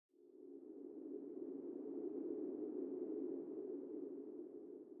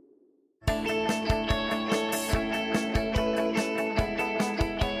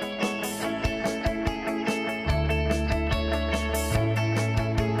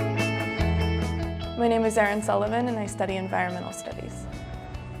My name is Erin Sullivan and I study environmental studies.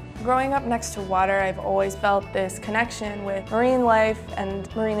 Growing up next to water, I've always felt this connection with marine life and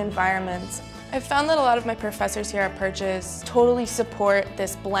marine environments. I've found that a lot of my professors here at Purchase totally support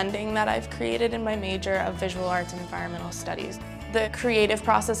this blending that I've created in my major of visual arts and environmental studies. The creative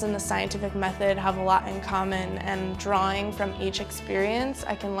process and the scientific method have a lot in common, and drawing from each experience,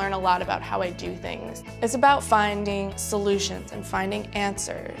 I can learn a lot about how I do things. It's about finding solutions and finding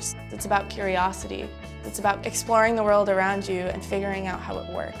answers. It's about curiosity. It's about exploring the world around you and figuring out how it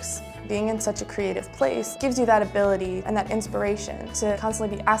works. Being in such a creative place gives you that ability and that inspiration to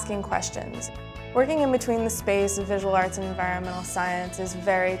constantly be asking questions. Working in between the space of visual arts and environmental science is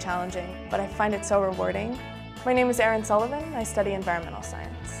very challenging, but I find it so rewarding. My name is Erin Sullivan. I study environmental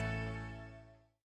science.